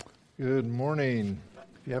Good morning.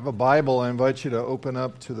 If you have a Bible, I invite you to open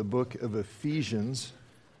up to the book of Ephesians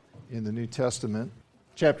in the New Testament.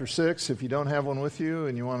 Chapter 6, if you don't have one with you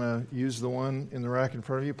and you want to use the one in the rack in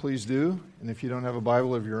front of you, please do. And if you don't have a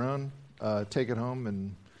Bible of your own, take it home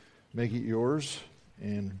and make it yours.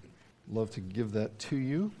 And love to give that to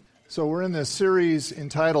you. So we're in this series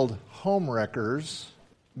entitled Home Wreckers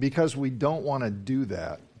because we don't want to do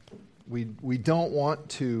that. We don't want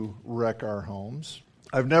to wreck our homes.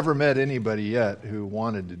 I've never met anybody yet who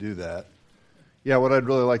wanted to do that. Yeah, what I'd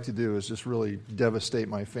really like to do is just really devastate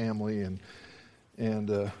my family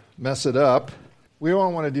and mess it up. We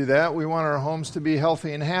don't want to do that. We want our homes to be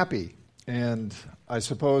healthy and happy. And I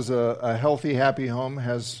suppose a healthy, happy home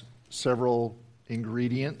has several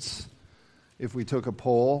ingredients. If we took a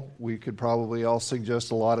poll, we could probably all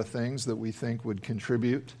suggest a lot of things that we think would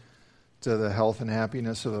contribute to the health and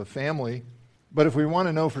happiness of a family. But if we want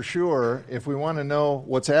to know for sure, if we want to know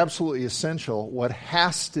what's absolutely essential, what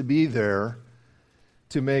has to be there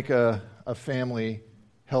to make a family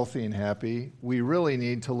healthy and happy, we really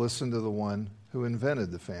need to listen to the one who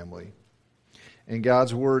invented the family. And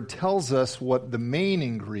God's Word tells us what the main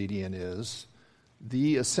ingredient is,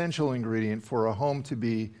 the essential ingredient for a home to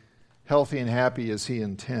be healthy and happy as He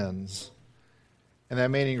intends. And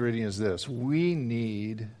that main ingredient is this: we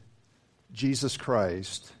need Jesus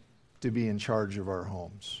Christ to be in charge of our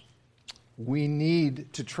homes. We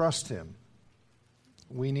need to trust Him.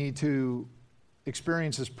 We need to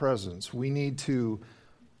experience His presence. We need to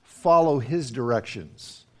follow His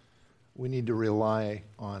directions. We need to rely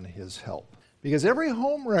on His help. Because every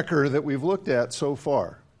home wrecker that we've looked at so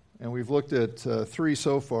far, and we've looked at 3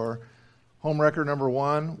 so far, home wrecker number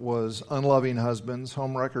 1 was unloving husbands.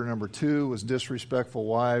 Home wrecker number 2 was disrespectful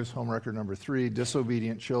wives. Home wrecker number 3,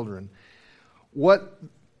 disobedient children. What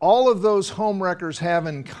all of those home wreckers have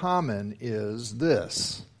in common is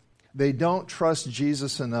this: they don't trust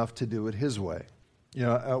Jesus enough to do it His way.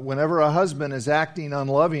 Whenever a husband is acting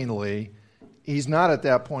unlovingly, he's not at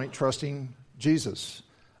that point trusting Jesus.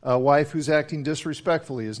 A wife who's acting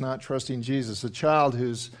disrespectfully is not trusting Jesus. A child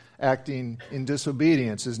who's acting in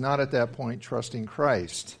disobedience is not at that point trusting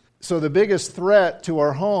Christ. So the biggest threat to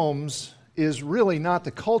our homes is really not the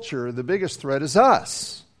culture. The biggest threat is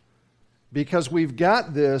us. Because we've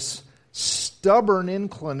got this stubborn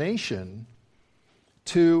inclination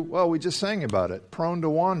to, well, we just sang about it, prone to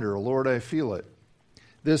wander, Lord, I feel it.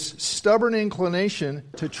 This stubborn inclination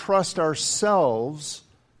to trust ourselves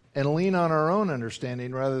and lean on our own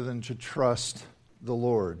understanding rather than to trust the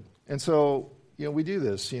Lord. And so, we do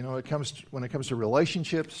this. When it comes to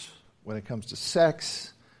relationships, when it comes to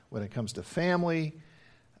sex, when it comes to family,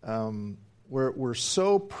 we're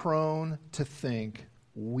so prone to think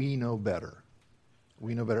we know better.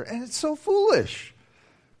 We know better. And it's so foolish.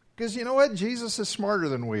 Because you know what? Jesus is smarter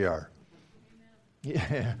than we are.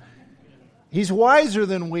 Yeah. He's wiser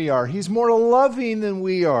than we are. He's more loving than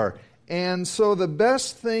we are. And so the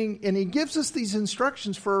best thing, and He gives us these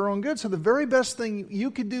instructions for our own good. So the very best thing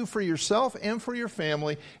you could do for yourself and for your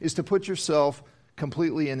family is to put yourself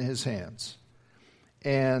completely in His hands.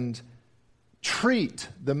 And treat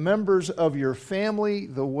the members of your family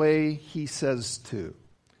the way He says to.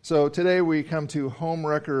 So today we come to home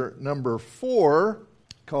wrecker number 4,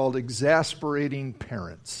 called Exasperating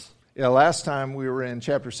Parents. Last time we were in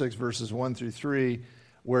chapter 6, verses 1 through 3,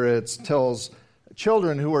 where it tells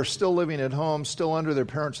children who are still living at home, still under their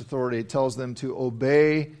parents' authority, it tells them to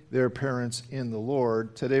obey their parents in the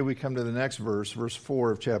Lord. Today we come to the next verse, verse 4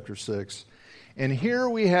 of chapter 6. And here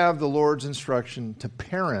we have the Lord's instruction to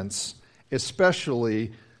parents,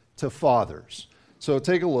 especially to fathers. So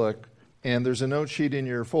take a look. And there's a note sheet in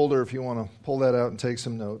your folder if you want to pull that out and take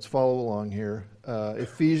some notes. Follow along here.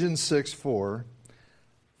 Ephesians 6:4.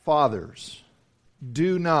 Fathers,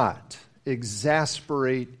 do not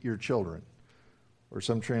exasperate your children. Or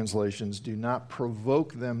some translations, do not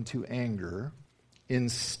provoke them to anger.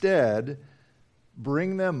 Instead,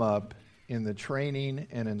 bring them up in the training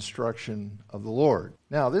and instruction of the Lord.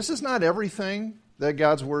 Now, this is not everything that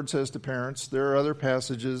God's Word says to parents. There are other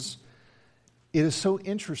passages. It is so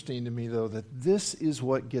interesting to me, though, that this is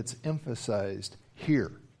what gets emphasized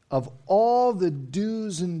here. Of all the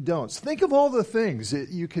do's and don'ts, think of all the things that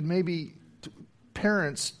you could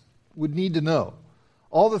parents would need to know.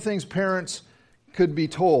 All the things parents could be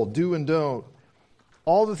told, do and don't.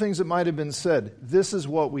 All the things that might have been said. This is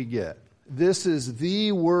what we get. This is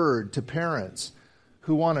the word to parents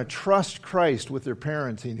who want to trust Christ with their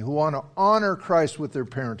parenting, who want to honor Christ with their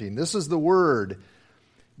parenting. This is the word.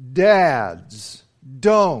 Dads,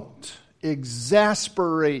 don't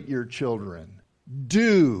exasperate your children.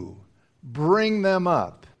 Do bring them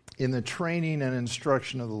up in the training and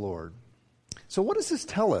instruction of the Lord. So what does this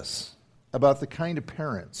tell us about the kind of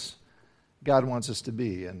parents God wants us to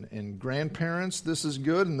be? And grandparents, this is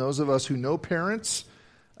good. And those of us who know parents,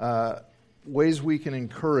 ways we can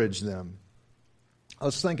encourage them.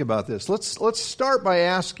 Let's think about this. Let's start by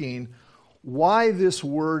asking why this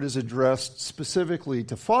word is addressed specifically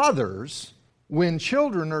to fathers when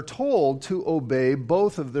children are told to obey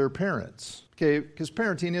both of their parents. Okay, because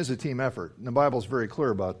parenting is a team effort, and the Bible's very clear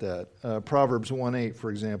about that. Proverbs 1:8, for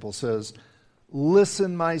example, says,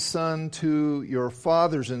 "Listen, my son, to your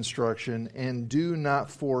father's instruction, and do not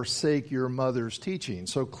forsake your mother's teaching."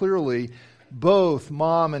 So clearly, both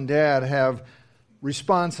mom and dad have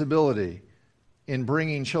responsibility in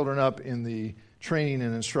bringing children up in the training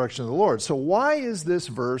and instruction of the Lord. So why is this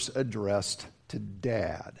verse addressed to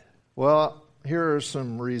dad? Well, here are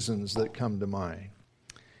some reasons that come to mind.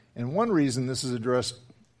 And one reason this is addressed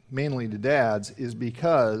mainly to dads is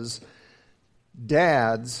because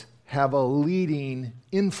dads have a leading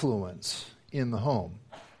influence in the home.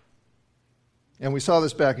 And we saw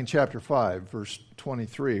this back in chapter 5, verse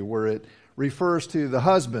 23, where it refers to the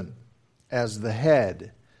husband as the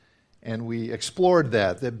head. And we explored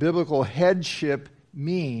that biblical headship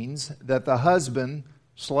means that the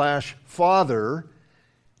husband/father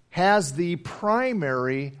has the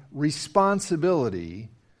primary responsibility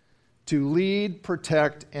to lead,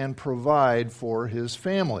 protect, and provide for his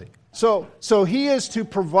family. So he is to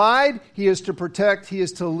provide, he is to protect, he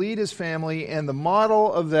is to lead his family, and the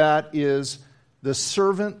model of that is the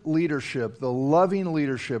servant leadership, the loving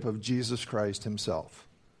leadership of Jesus Christ himself.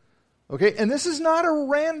 Okay, and this is not a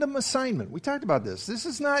random assignment. We talked about this. This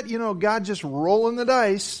is not, God just rolling the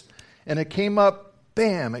dice and it came up,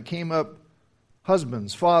 bam, it came up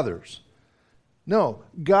husbands, fathers. No,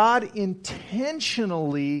 God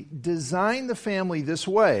intentionally designed the family this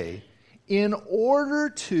way in order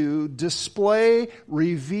to display,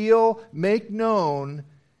 reveal, make known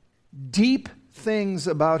deep things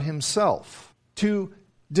about himself, to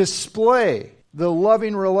display the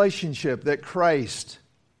loving relationship that Christ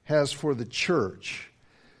has for the church.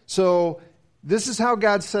 So this is how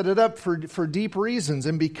God set it up for deep reasons.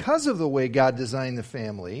 And because of the way God designed the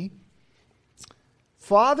family,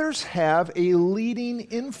 fathers have a leading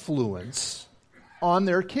influence on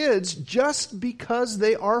their kids just because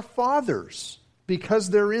they are fathers, because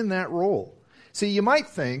they're in that role. See, you might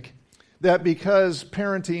think that because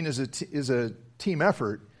parenting is a team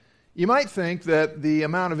effort, you might think that the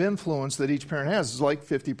amount of influence that each parent has is like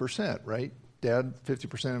 50%, right? Dad,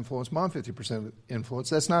 50% influence, mom, 50%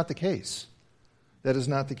 influence. That's not the case. That is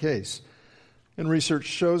not the case. And research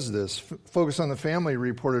shows this. Focus on the Family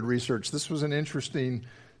reported research. This was an interesting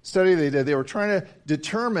study they did. They were trying to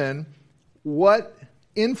determine what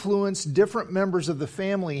influence different members of the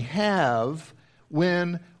family have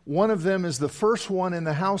when one of them is the first one in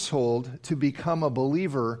the household to become a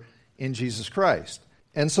believer in Jesus Christ.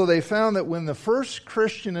 And so they found that when the first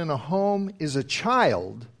Christian in a home is a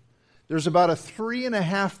child, there's about a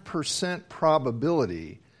 3.5%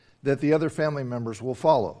 probability that the other family members will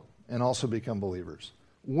follow and also become believers.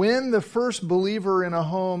 When the first believer in a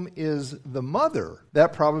home is the mother,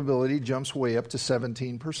 that probability jumps way up to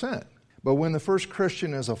 17%. But when the first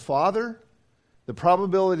Christian is a father, the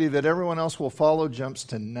probability that everyone else will follow jumps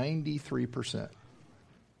to 93%.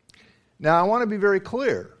 Now, I want to be very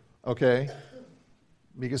clear, okay?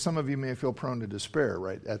 Because some of you may feel prone to despair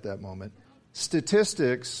right at that moment.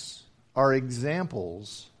 Statistics are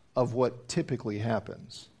examples of what typically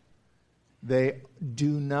happens. They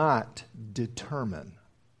do not determine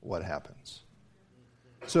what happens.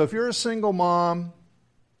 So if you're a single mom,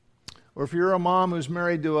 or if you're a mom who's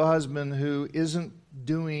married to a husband who isn't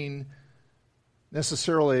doing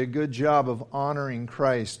necessarily a good job of honoring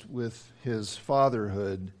Christ with his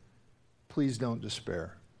fatherhood, please don't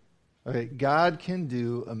despair. Okay, God can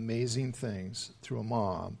do amazing things through a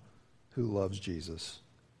mom who loves Jesus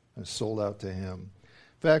and is sold out to him.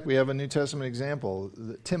 In fact, we have a New Testament example,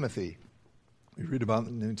 Timothy. We read about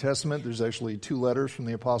the New Testament. There's actually 2 letters from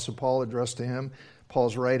the Apostle Paul addressed to him,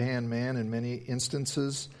 Paul's right-hand man in many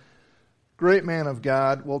instances. Great man of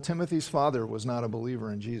God. Well, Timothy's father was not a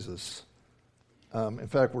believer in Jesus. In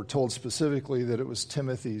fact, we're told specifically that it was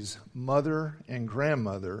Timothy's mother and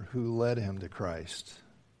grandmother who led him to Christ.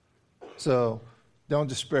 So don't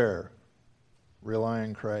despair. Rely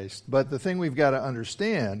on Christ. But the thing we've got to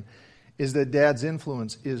understand is that dad's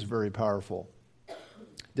influence is very powerful.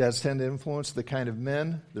 Dads tend to influence the kind of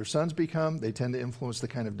men their sons become. They tend to influence the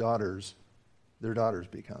kind of daughters their daughters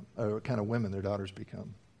become, or kind of women their daughters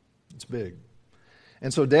become. It's big.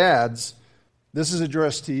 And so dads, this is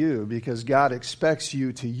addressed to you because God expects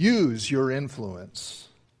you to use your influence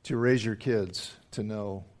to raise your kids to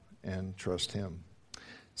know and trust Him.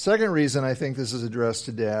 Second reason I think this is addressed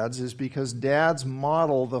to dads is because dads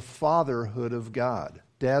model the fatherhood of God.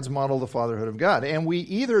 Dads model the fatherhood of God. And we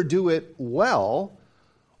either do it well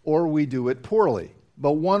or we do it poorly.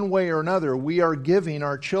 But one way or another, we are giving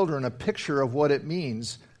our children a picture of what it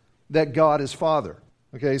means that God is Father.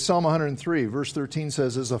 Okay, Psalm 103, verse 13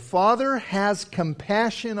 says, "As a father has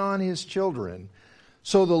compassion on his children,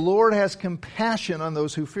 so the Lord has compassion on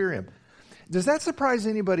those who fear Him." Does that surprise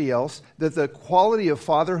anybody else that the quality of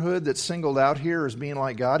fatherhood that's singled out here as being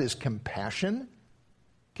like God is compassion?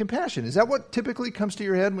 Compassion. Is that what typically comes to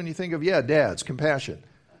your head when you think of, dads, compassion?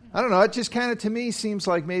 I don't know. It just kind of, to me, seems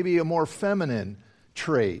like maybe a more feminine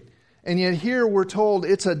trait. And yet here we're told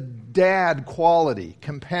it's a dad quality,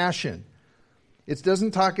 compassion. It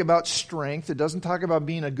doesn't talk about strength. It doesn't talk about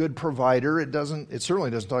being a good provider. It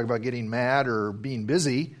certainly doesn't talk about getting mad or being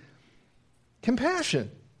busy.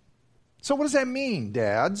 Compassion. So what does that mean,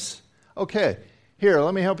 dads? Okay, here,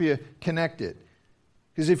 let me help you connect it.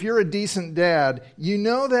 Because if you're a decent dad, you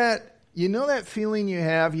know that feeling you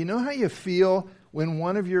have, you know how you feel when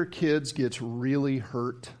one of your kids gets really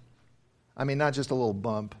hurt? I mean, not just a little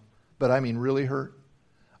bump, but I mean really hurt.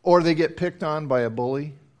 Or they get picked on by a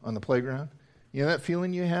bully on the playground. You know that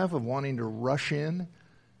feeling you have of wanting to rush in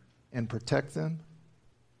and protect them?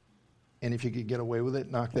 And if you could get away with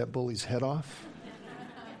it, knock that bully's head off?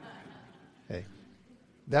 Hey,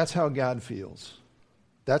 that's how God feels.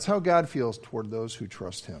 That's how God feels toward those who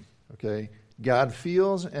trust Him. Okay? God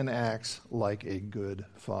feels and acts like a good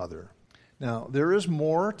father. Now, there is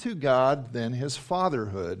more to God than His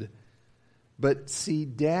fatherhood. But see,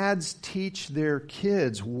 dads teach their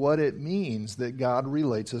kids what it means that God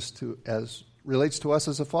relates to us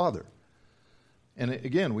as a father. And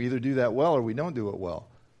again, we either do that well or we don't do it well.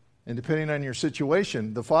 And depending on your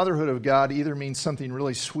situation, the fatherhood of God either means something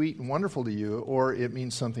really sweet and wonderful to you, or it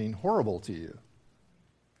means something horrible to you.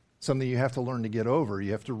 Something you have to learn to get over.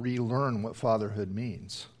 You have to relearn what fatherhood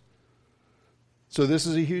means. So this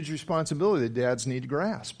is a huge responsibility that dads need to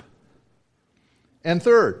grasp. And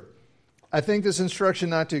third, I think this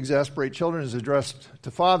instruction not to exasperate children is addressed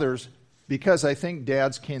to fathers because I think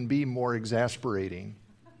dads can be more exasperating.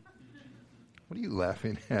 What are you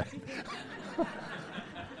laughing at?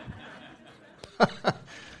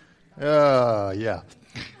 Yeah.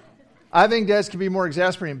 I think dads can be more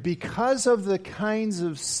exasperating because of the kinds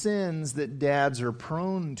of sins that dads are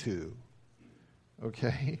prone to.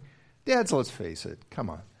 Okay? Dads, let's face it. Come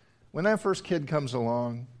on. When that first kid comes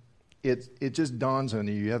along, it just dawns on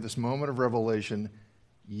you. You have this moment of revelation.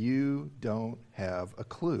 You don't have a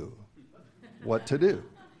clue what to do.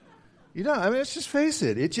 You know, I mean, let's just face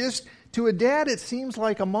it. To a dad, it seems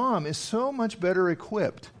like a mom is so much better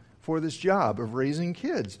equipped for this job of raising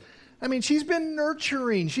kids. I mean, she's been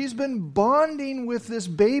nurturing. She's been bonding with this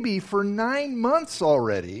baby for 9 months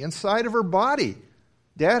already inside of her body.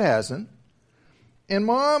 Dad hasn't. And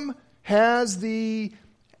mom has the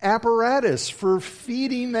apparatus for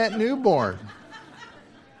feeding that newborn.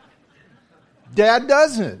 Dad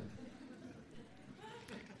doesn't.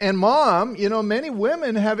 And mom, many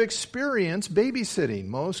women have experienced babysitting.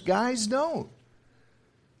 Most guys don't.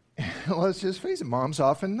 Let's just face it, mom's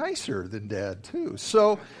often nicer than dad too.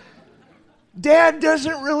 So dad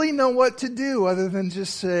doesn't really know what to do other than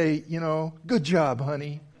just say, good job,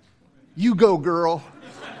 honey. You go, girl.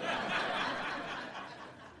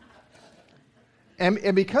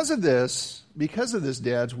 And because of this,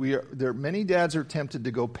 dads, many dads are tempted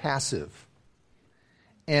to go passive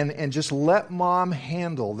and just let mom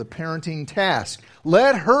handle the parenting task.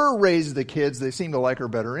 Let her raise the kids. They seem to like her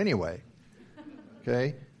better anyway.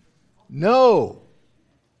 Okay? No,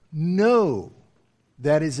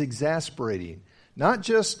 that is exasperating. Not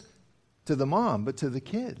just to the mom, but to the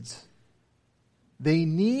kids. They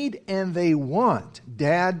need and they want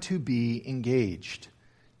dad to be engaged,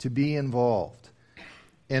 to be involved.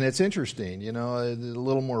 And it's interesting, a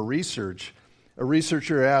little more research. A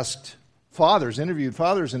researcher interviewed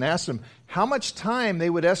fathers and asked them how much time they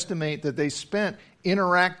would estimate that they spent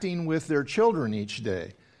interacting with their children each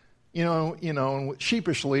day. And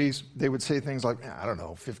sheepishly, they would say things like,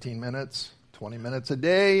 15 minutes, 20 minutes a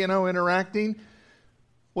day, interacting.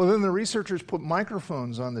 Well, then the researchers put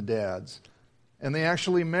microphones on the dads, and they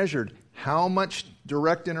actually measured how much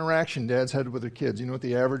direct interaction dads had with their kids. You know what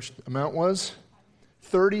the average amount was?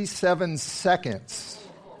 37 seconds.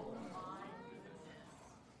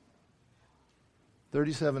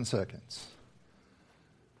 37 seconds.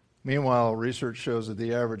 Meanwhile, research shows that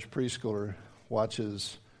the average preschooler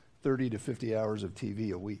watches 30 to 50 hours of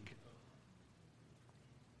TV a week.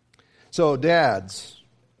 So dads,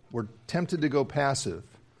 we're tempted to go passive.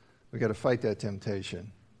 We've got to fight that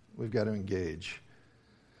temptation. We've got to engage.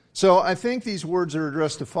 So I think these words are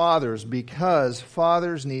addressed to fathers because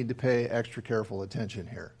fathers need to pay extra careful attention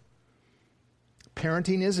here.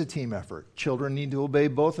 Parenting is a team effort. Children need to obey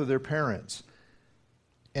both of their parents.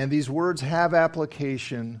 And these words have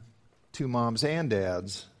application to moms and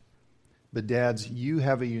dads. But dads, you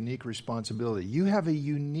have a unique responsibility. You have a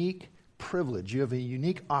unique privilege. You have a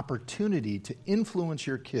unique opportunity to influence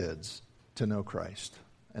your kids to know Christ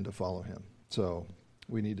and to follow him. So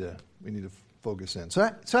we need to focus in.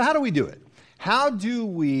 So how do we do it? How do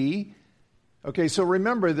we... Okay, so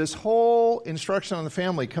remember, this whole instruction on the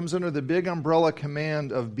family comes under the big umbrella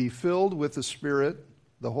command of be filled with the Spirit,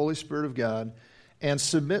 the Holy Spirit of God, and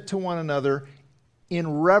submit to one another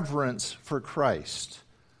in reverence for Christ,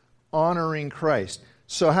 honoring Christ.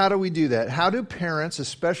 So how do we do that? How do parents,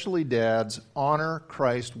 especially dads, honor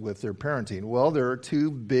Christ with their parenting? Well, there are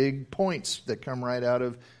two big points that come right out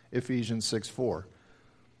of Ephesians 6:4.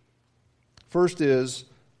 First is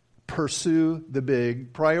pursue the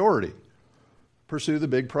big priority. Pursue the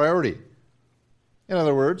big priority. In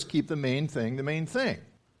other words, keep the main thing the main thing.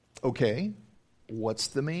 Okay, what's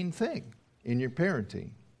the main thing in your parenting?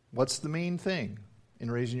 What's the main thing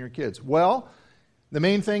in raising your kids? Well, the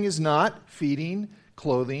main thing is not feeding,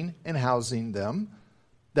 clothing, and housing them.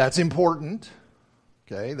 That's important.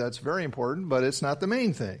 Okay, that's very important, but it's not the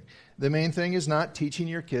main thing. The main thing is not teaching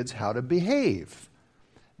your kids how to behave.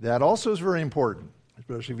 That also is very important,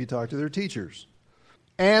 especially if you talk to their teachers.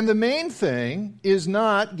 And the main thing is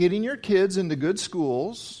not getting your kids into good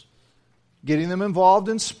schools, getting them involved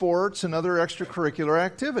in sports and other extracurricular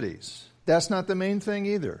activities. That's not the main thing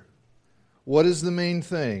either. What is the main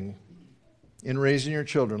thing in raising your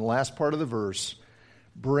children? Last part of the verse.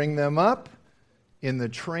 Bring them up in the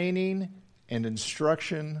training and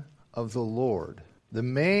instruction of the Lord. The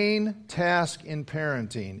main task in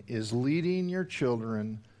parenting is leading your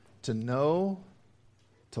children to know,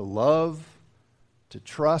 to love, to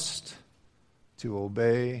trust, to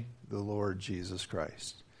obey the Lord Jesus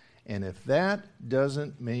Christ. And if that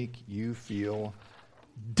doesn't make you feel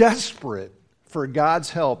desperate for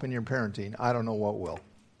God's help in your parenting, I don't know what will.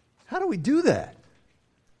 How do we do that?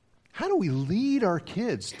 How do we lead our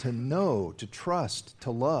kids to know, to trust,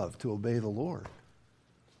 to love, to obey the Lord?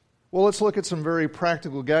 Well, let's look at some very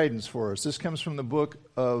practical guidance for us. This comes from the book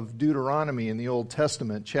of Deuteronomy in the Old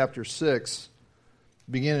Testament, chapter 6,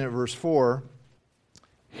 beginning at verse 4.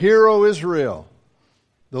 Hear, O Israel,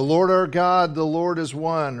 the Lord our God, the Lord is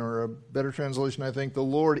one. Or a better translation, I think, the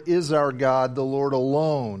Lord is our God, the Lord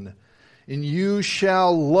alone. And you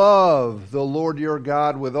shall love the Lord your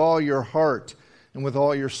God with all your heart and with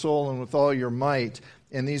all your soul and with all your might.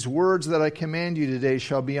 And these words that I command you today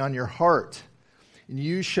shall be on your heart. And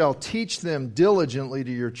you shall teach them diligently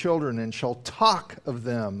to your children, and shall talk of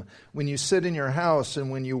them when you sit in your house, and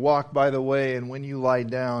when you walk by the way, and when you lie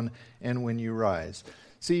down, and when you rise.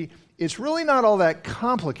 See, it's really not all that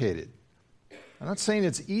complicated. I'm not saying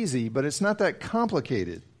it's easy, but it's not that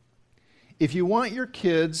complicated. If you want your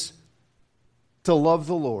kids to love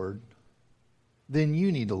the Lord, then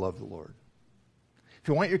you need to love the Lord. If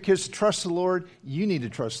you want your kids to trust the Lord, you need to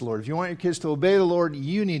trust the Lord. If you want your kids to obey the Lord,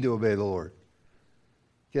 you need to obey the Lord.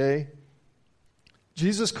 Okay?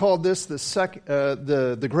 Jesus called this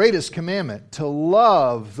the greatest commandment, to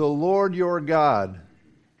love the Lord your God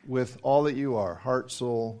with all that you are, heart,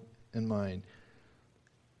 soul, and mind.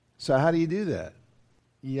 So how do you do that?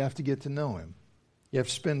 You have to get to know Him. You have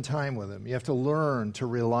to spend time with Him. You have to learn to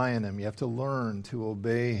rely on Him. You have to learn to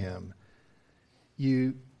obey Him.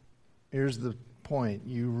 Here's the point.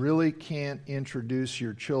 You really can't introduce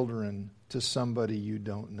your children to somebody you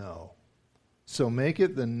don't know. So make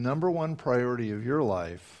it the number one priority of your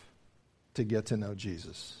life to get to know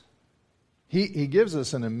Jesus. He gives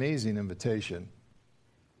us an amazing invitation.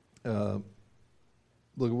 Look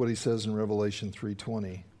at what He says in Revelation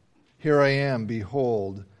 3:20. Here I am,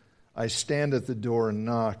 behold, I stand at the door and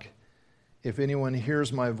knock. If anyone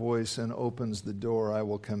hears my voice and opens the door, I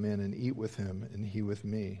will come in and eat with him and he with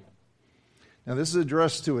me. Now this is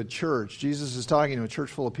addressed to a church. Jesus is talking to a church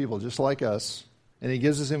full of people just like us. And He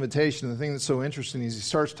gives this invitation. The thing that's so interesting is He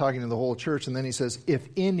starts talking to the whole church, and then He says, if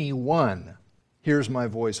anyone hears my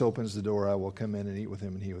voice, opens the door, I will come in and eat with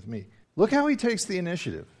him and he with me. Look how He takes the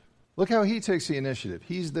initiative. Look how He takes the initiative.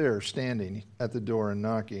 He's there standing at the door and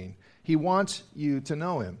knocking. He wants you to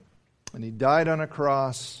know Him. And He died on a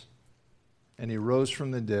cross, and He rose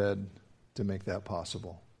from the dead to make that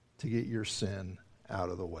possible, to get your sin out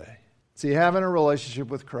of the way. See, having a relationship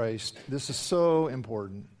with Christ, this is so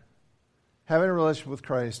important. Having a relationship with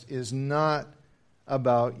Christ is not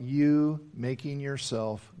about you making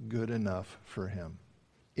yourself good enough for Him.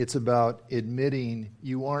 It's about admitting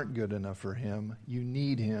you aren't good enough for him. You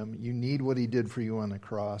need what he did for you on the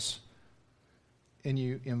cross. And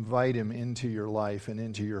you invite him into your life and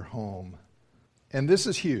into your home. And this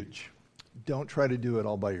is huge. Don't try to do it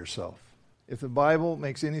all by yourself. If the Bible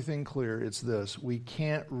makes anything clear, it's this. We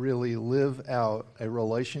can't really live out a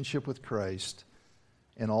relationship with Christ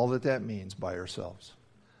and all that means by ourselves.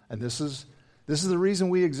 And this is the reason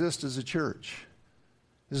we exist as a church.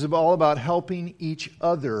 This is all about helping each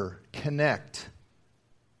other connect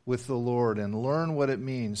with the Lord and learn what it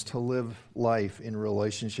means to live life in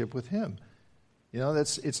relationship with him. You know,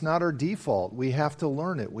 it's not our default. We have to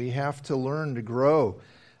learn it. We have to learn to grow.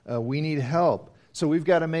 We need help. So we've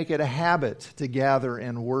got to make it a habit to gather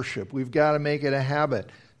and worship. We've got to make it a habit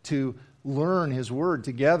to learn his word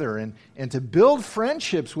together and to build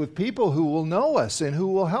friendships with people who will know us and who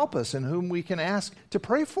will help us and whom we can ask to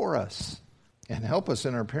pray for us and help us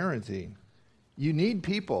in our parenting. You need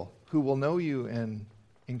people who will know you and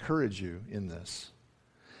encourage you in this.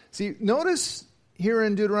 See, notice here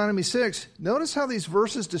in Deuteronomy 6, notice how these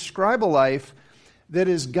verses describe a life that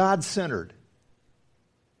is God-centered,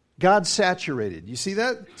 God-saturated. You see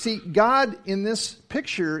that? See, God in this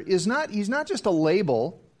picture he's not just a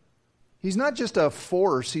label. He's not just a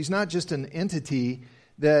force. He's not just an entity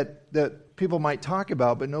that people might talk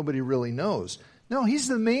about, but nobody really knows. No, he's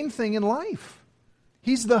the main thing in life.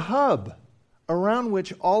 He's the hub around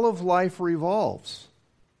which all of life revolves.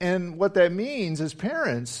 And what that means as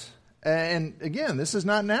parents, and again, this is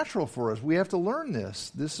not natural for us. We have to learn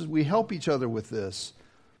this. We help each other with this.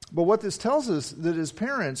 But what this tells us, that as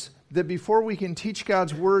parents, that before we can teach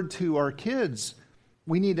God's word to our kids,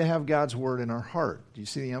 we need to have God's word in our heart. Do you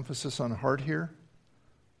see the emphasis on heart here?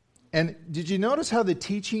 And did you notice how the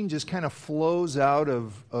teaching just kind of flows out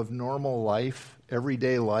of normal life,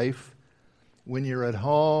 everyday life? When you're at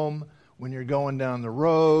home, when you're going down the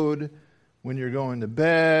road, when you're going to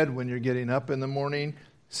bed, when you're getting up in the morning.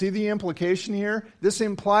 See the implication here? This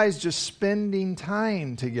implies just spending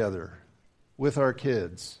time together with our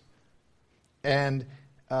kids. And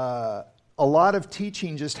a lot of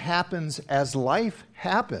teaching just happens as life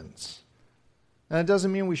happens. And it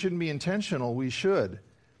doesn't mean we shouldn't be intentional. We should.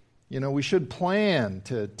 We should plan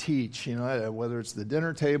to teach, whether it's the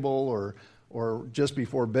dinner table or just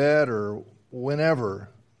before bed or whenever.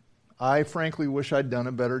 I frankly wish I'd done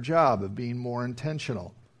a better job of being more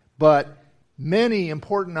intentional. But many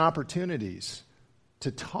important opportunities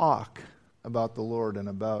to talk about the Lord and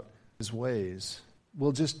about his ways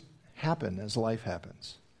will just happen as life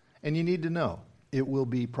happens. And you need to know it will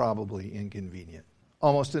be probably inconvenient.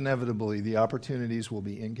 Almost inevitably, the opportunities will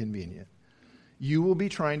be inconvenient. You will be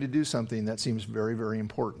trying to do something that seems very, very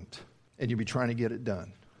important, and you'll be trying to get it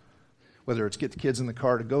done. Whether it's get the kids in the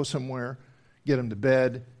car to go somewhere, get them to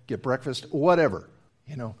bed, get breakfast, whatever.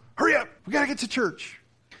 Hurry up, we got to get to church.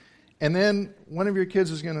 And then one of your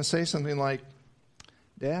kids is going to say something like,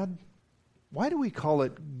 Dad, why do we call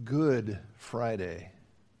it Good Friday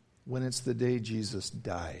when it's the day Jesus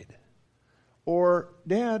died? Or,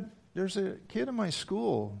 Dad, there's a kid in my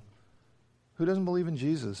school who doesn't believe in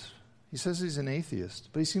Jesus. He says he's an atheist,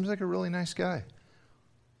 but he seems like a really nice guy.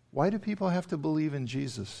 Why do people have to believe in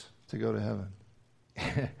Jesus to go to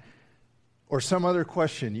heaven? Or some other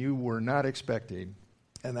question you were not expecting.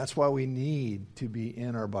 And that's why we need to be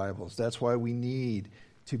in our Bibles. That's why we need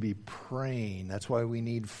to be praying. That's why we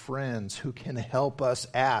need friends who can help us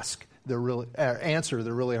answer the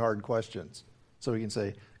really hard questions. So we can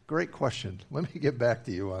say, great question. Let me get back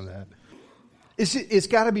to you on that. It's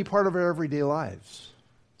got to be part of our everyday lives.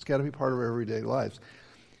 It's got to be part of our everyday lives.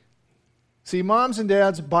 See, moms and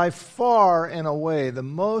dads, by far and away, the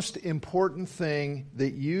most important thing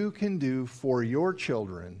that you can do for your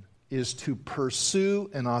children is to pursue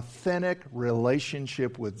an authentic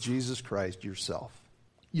relationship with Jesus Christ yourself.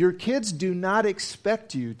 Your kids do not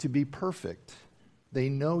expect you to be perfect. They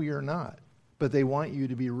know you're not, but they want you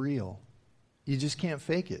to be real. You just can't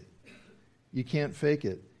fake it. You can't fake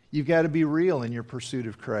it. You've got to be real in your pursuit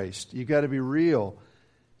of Christ. You've got to be real.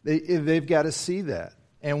 They've got to see that.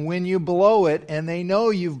 And when you blow it, and they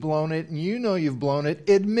know you've blown it, and you know you've blown it,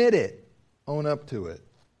 admit it. Own up to it.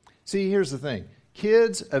 See, here's the thing.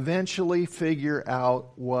 Kids eventually figure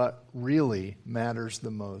out what really matters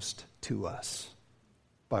the most to us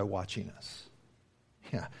by watching us.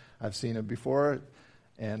 Yeah, I've seen it before,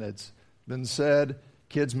 and it's been said,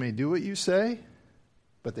 kids may do what you say,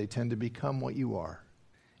 but they tend to become what you are.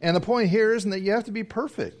 And the point here isn't that you have to be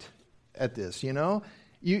perfect at this,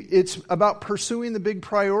 It's about pursuing the big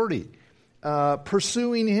priority,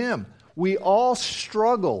 pursuing Him. We all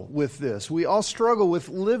struggle with this. We all struggle with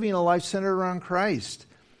living a life centered around Christ.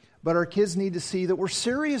 But our kids need to see that we're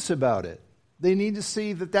serious about it. They need to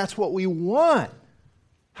see that that's what we want,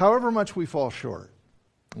 however much we fall short.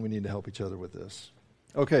 We need to help each other with this.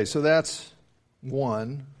 Okay, so that's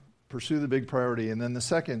one, pursue the big priority. And then the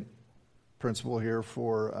second principle here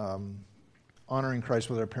for honoring Christ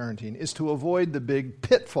with our parenting is to avoid the big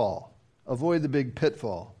pitfall. Avoid the big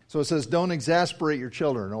pitfall. So it says, don't exasperate your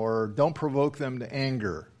children, or don't provoke them to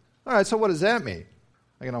anger. All right, so what does that mean?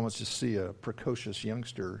 I can almost just see a precocious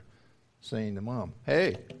youngster saying to mom,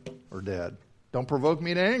 hey, or dad, don't provoke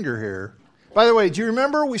me to anger here. By the way, do you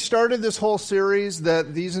remember we started this whole series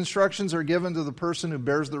that these instructions are given to the person who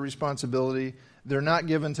bears the responsibility? They're not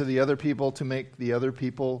given to the other people to make the other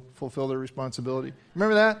people fulfill their responsibility.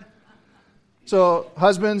 Remember that? So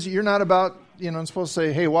husbands, you're not about, I'm supposed to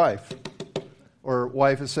say, hey, wife. Or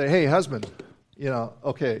wife is say, hey, husband.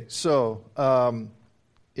 Okay, so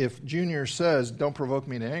if Junior says, don't provoke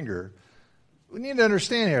me to anger, we need to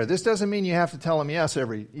understand here, this doesn't mean you have to tell him yes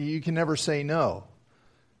you can never say no.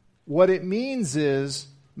 What it means is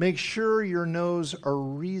make sure your no's are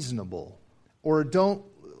reasonable. Or don't,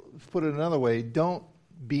 put it another way, don't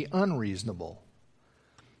be unreasonable.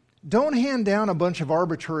 Don't hand down a bunch of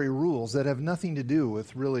arbitrary rules that have nothing to do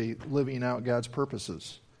with really living out God's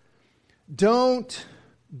purposes. Don't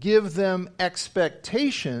give them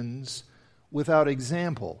expectations without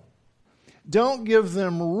example. Don't give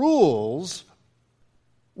them rules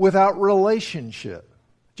without relationship.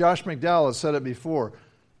 Josh McDowell has said it before.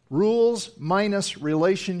 Rules minus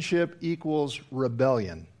relationship equals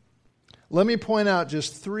rebellion. Let me point out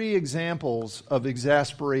just 3 examples of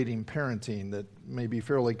exasperating parenting that may be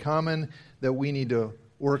fairly common that we need to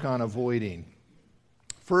work on avoiding.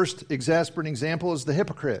 First exasperating example is the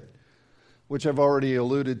hypocrite, which I've already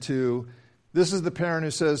alluded to. This is the parent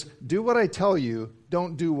who says, do what I tell you,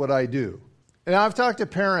 don't do what I do. And I've talked to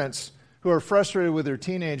parents who are frustrated with their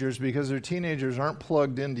teenagers because their teenagers aren't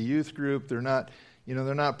plugged into youth group. They're not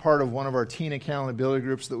part of one of our teen accountability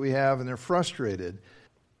groups that we have, and they're frustrated.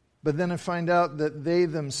 But then I find out that they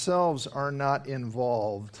themselves are not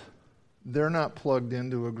involved. They're not plugged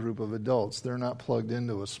into a group of adults. They're not plugged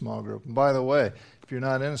into a small group. And by the way, if you're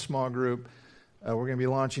not in a small group, we're going to be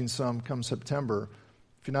launching some come September.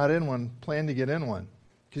 If you're not in one, plan to get in one.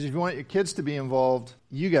 Because if you want your kids to be involved,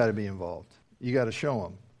 you got to be involved. You got to show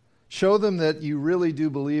them. Show them that you really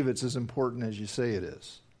do believe it's as important as you say it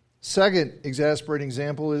is. Second exasperating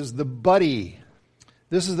example is the buddy.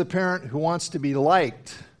 This is the parent who wants to be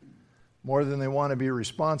liked more than they want to be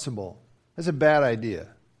responsible. That's a bad idea.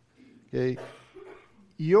 Okay?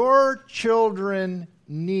 Your children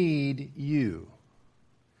need you.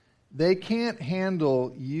 They can't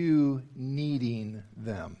handle you needing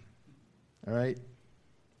them. All right?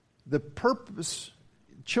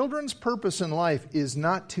 Children's purpose in life is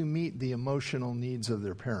not to meet the emotional needs of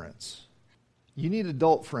their parents. You need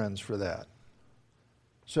adult friends for that.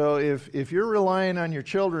 So if you're relying on your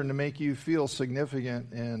children to make you feel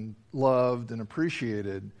significant and loved and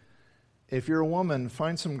appreciated, if you're a woman,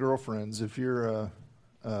 find some girlfriends. If you're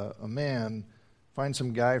a man, find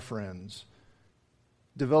some guy friends.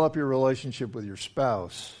 Develop your relationship with your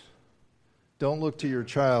spouse. Don't look to your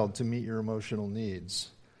child to meet your emotional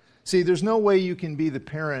needs. See, there's no way you can be the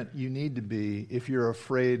parent you need to be if you're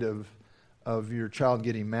afraid of your child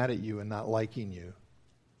getting mad at you and not liking you.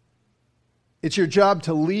 It's your job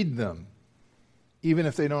to lead them, even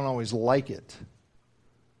if they don't always like it.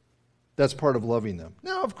 That's part of loving them.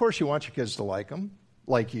 Now, of course, you want your kids to like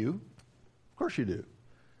you. Of course you do.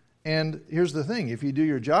 And here's the thing, if you do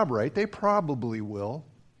your job right, they probably will.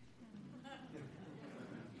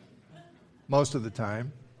 Most of the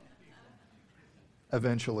time.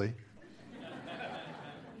 Eventually.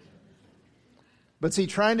 But see,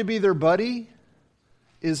 trying to be their buddy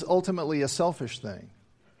is ultimately a selfish thing.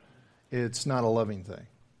 It's not a loving thing.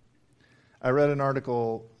 I read an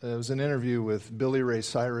article, it was an interview with Billy Ray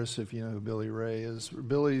Cyrus, if you know who Billy Ray is.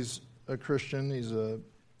 Billy's a Christian, he's a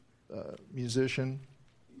musician.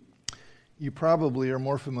 You probably are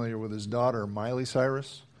more familiar with his daughter, Miley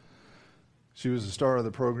Cyrus. She was the star of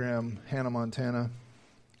the program, Hannah Montana,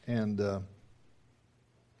 and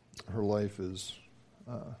her life is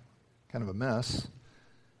kind of a mess.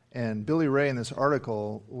 And Billy Ray in this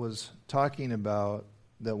article was talking about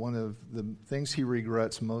that one of the things he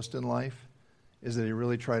regrets most in life is that he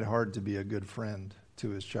really tried hard to be a good friend to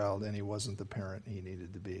his child, and he wasn't the parent he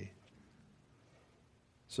needed to be.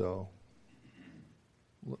 So,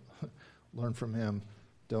 learn from him.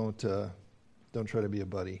 Don't try to be a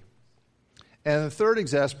buddy. And the third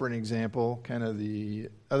exasperating example, kind of the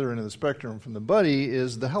other end of the spectrum from the buddy,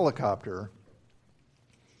 is the helicopter.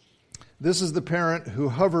 This is the parent who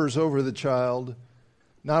hovers over the child,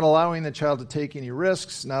 not allowing the child to take any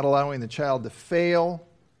risks, not allowing the child to fail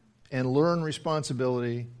and learn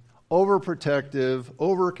responsibility, overprotective,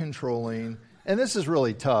 over-controlling. And this is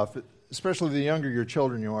really tough, especially the younger your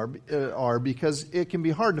children are, because it can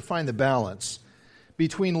be hard to find the balance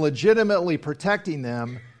between legitimately protecting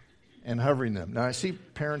them and hovering them. Now, I see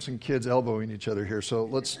parents and kids elbowing each other here, so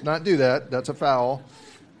let's not do that. That's a foul.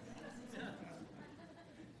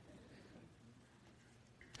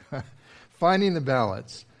 Finding the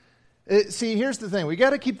balance. See, here's the thing. We got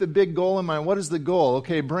to keep the big goal in mind. What is the goal?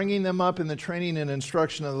 Okay, bringing them up in the training and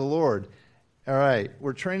instruction of the Lord. All right,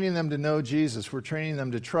 we're training them to know Jesus. We're training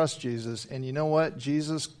them to trust Jesus. And you know what?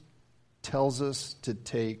 Jesus tells us to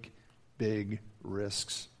take big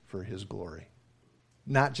risks for his glory,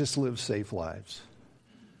 not just live safe lives.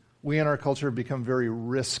 We in our culture have become very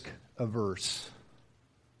risk averse.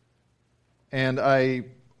 And I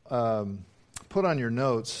put on your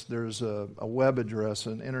notes, there's a web address,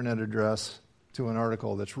 an internet address to an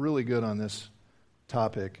article that's really good on this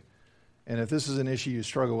topic. And if this is an issue you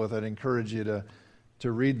struggle with, I'd encourage you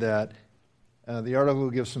to read that. The article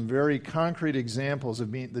gives some very concrete examples of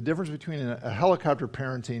the difference between a helicopter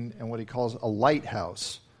parenting and what he calls a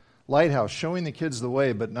lighthouse. Lighthouse, showing the kids the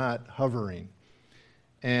way but not hovering.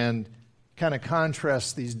 And kind of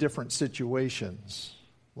contrasts these different situations,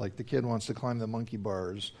 like the kid wants to climb the monkey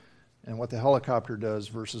bars, and what the helicopter does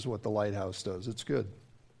versus what the lighthouse does. It's good.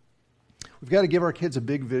 We've got to give our kids a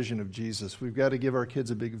big vision of Jesus. We've got to give our kids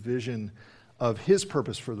a big vision of his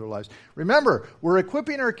purpose for their lives. Remember, we're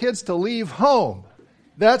equipping our kids to leave home.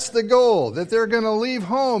 That's the goal, that they're going to leave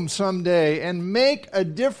home someday and make a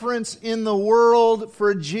difference in the world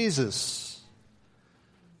for Jesus.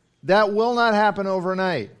 That will not happen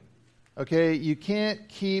overnight. Okay, you can't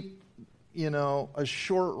keep, a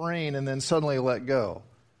short rein and then suddenly let go.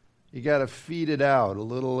 You got to feed it out a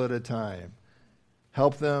little at a time.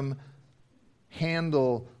 Help them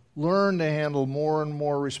learn to handle more and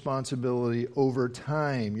more responsibility over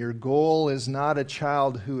time. Your goal is not a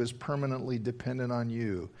child who is permanently dependent on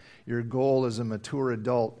you. Your goal is a mature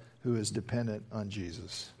adult who is dependent on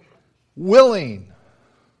Jesus. Willing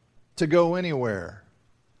to go anywhere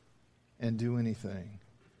and do anything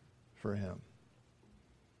for him.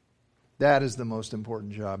 That is the most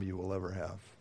important job you will ever have.